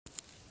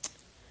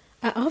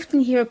I often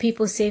hear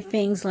people say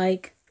things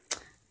like,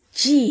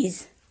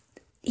 geez,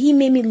 he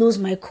made me lose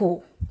my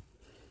cool.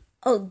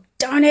 Oh,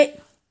 darn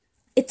it.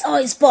 It's all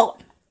his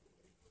fault.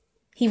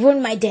 He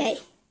ruined my day.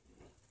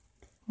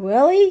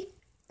 Really?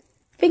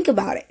 Think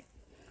about it.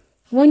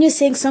 When you're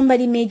saying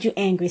somebody made you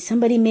angry,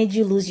 somebody made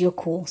you lose your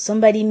cool,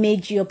 somebody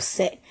made you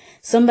upset,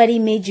 somebody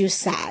made you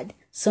sad,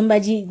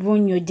 somebody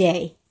ruined your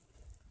day,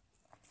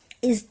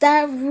 is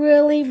that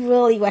really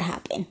what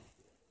happened?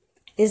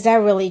 Is that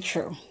really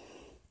true?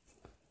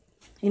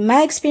 In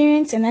my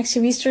experience, and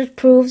actually research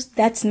proves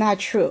that's not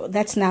true.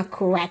 That's not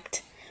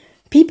correct.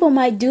 People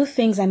might do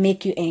things that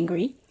make you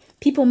angry.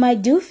 People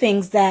might do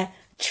things that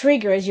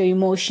triggers your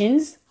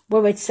emotions,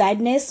 whether it's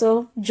sadness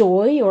or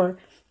joy or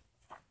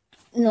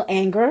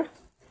anger.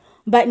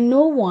 But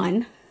no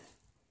one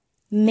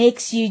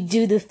makes you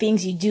do the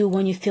things you do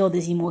when you feel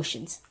these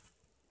emotions.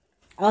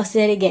 I'll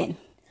say it again.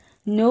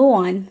 No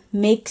one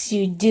makes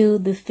you do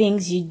the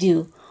things you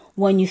do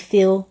when you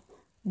feel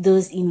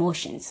those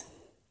emotions.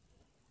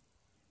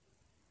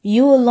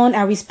 You alone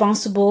are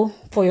responsible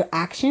for your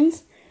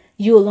actions.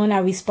 You alone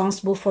are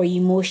responsible for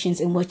your emotions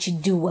and what you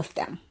do with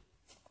them.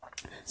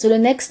 So the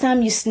next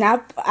time you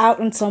snap out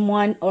on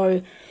someone,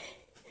 or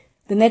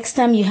the next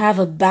time you have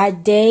a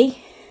bad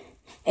day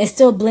and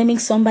still blaming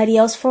somebody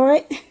else for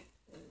it,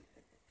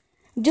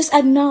 just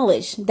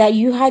acknowledge that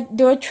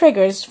there are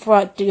triggers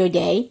throughout your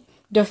day.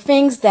 There are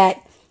things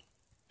that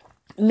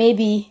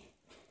maybe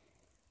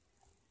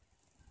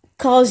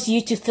cause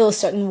you to feel a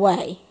certain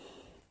way,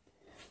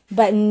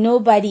 but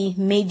nobody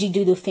made you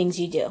do the things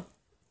you do.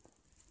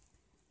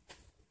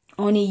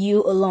 Only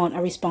you alone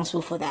are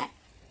responsible for that.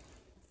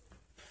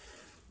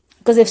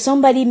 Because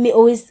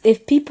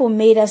if people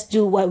made us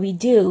do what we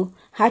do,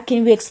 how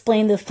can we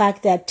explain the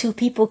fact that two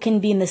people can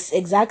be in the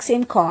exact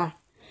same car,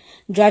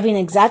 driving the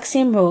exact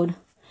same road,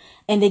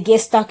 and they get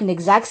stuck in the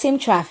exact same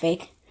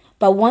traffic,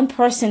 but one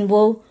person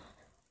will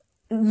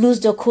lose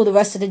their cool the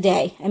rest of the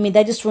day? I mean,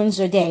 that just ruins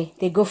their day.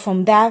 They go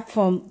from that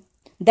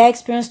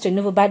experience to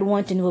another bad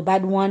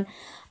one.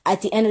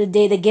 At the end of the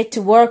day, they get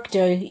to work,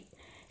 they're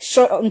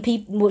short on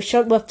people,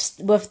 short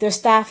with their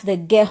staff. They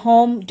get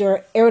home,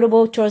 they're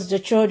irritable towards their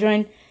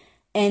children,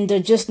 and they're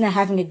just not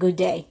having a good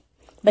day.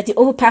 But the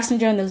other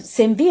passenger in the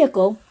same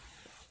vehicle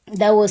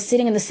that was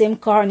sitting in the same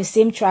car in the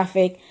same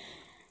traffic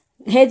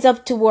heads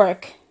up to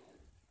work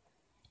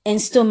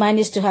and still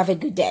managed to have a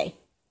good day.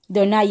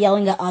 They're not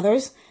yelling at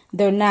others.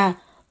 They're not,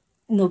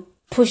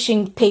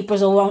 pushing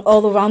papers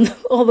all around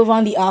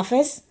the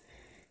office.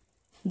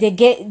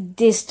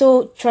 They're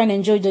still trying to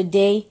enjoy the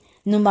day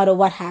no matter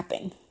what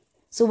happened.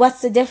 So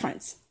what's the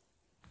difference?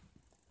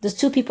 Those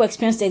two people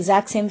experience the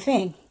exact same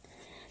thing.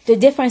 The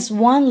difference,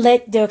 one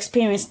let their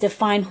experience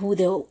define who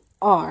they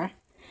are,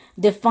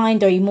 define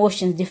their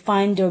emotions,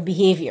 define their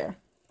behavior,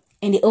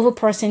 and the other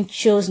person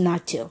chose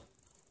not to.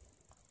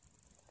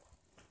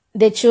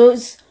 They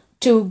chose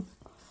to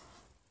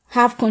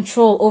have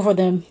control over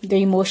their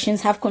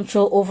emotions, have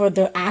control over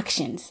their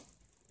actions,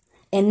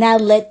 and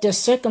not let their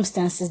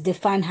circumstances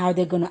define how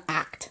they're going to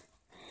act.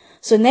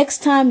 So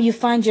next time you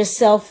find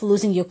yourself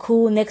losing your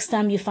cool, next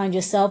time you find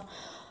yourself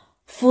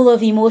full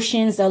of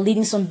emotions that are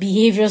leading some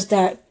behaviors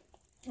that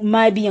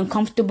might be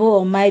uncomfortable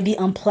or might be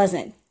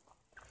unpleasant,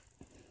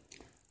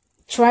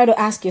 try to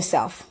ask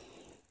yourself,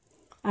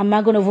 am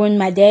I going to ruin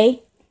my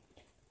day?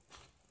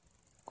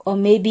 Or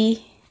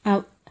maybe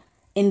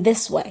in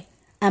this way,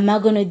 am I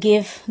going to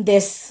give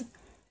this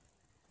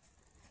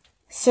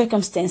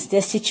circumstance,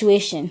 this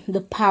situation,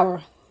 the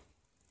power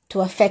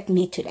to affect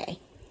me today?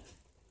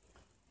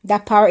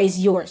 That power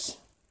is yours.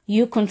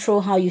 You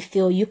control how you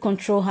feel. You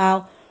control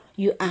how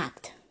you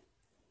act.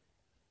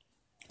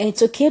 And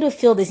it's okay to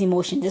feel this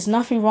emotion. There's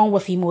nothing wrong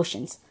with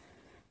emotions.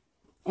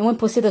 And when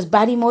people say there's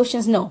bad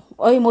emotions, no.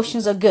 All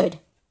emotions are good.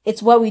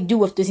 It's what we do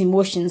with those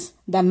emotions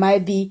that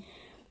might be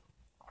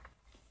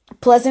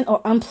pleasant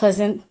or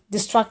unpleasant,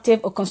 destructive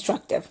or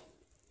constructive.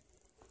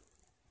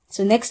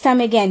 So next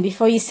time again,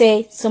 before you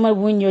say someone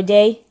ruined your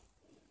day,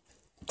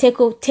 take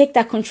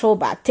that control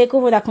back. Take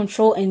over that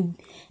control and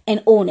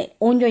own it.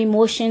 Own your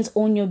emotions,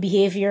 own your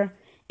behavior,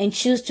 and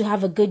choose to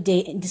have a good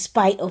day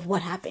despite of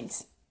what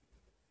happens.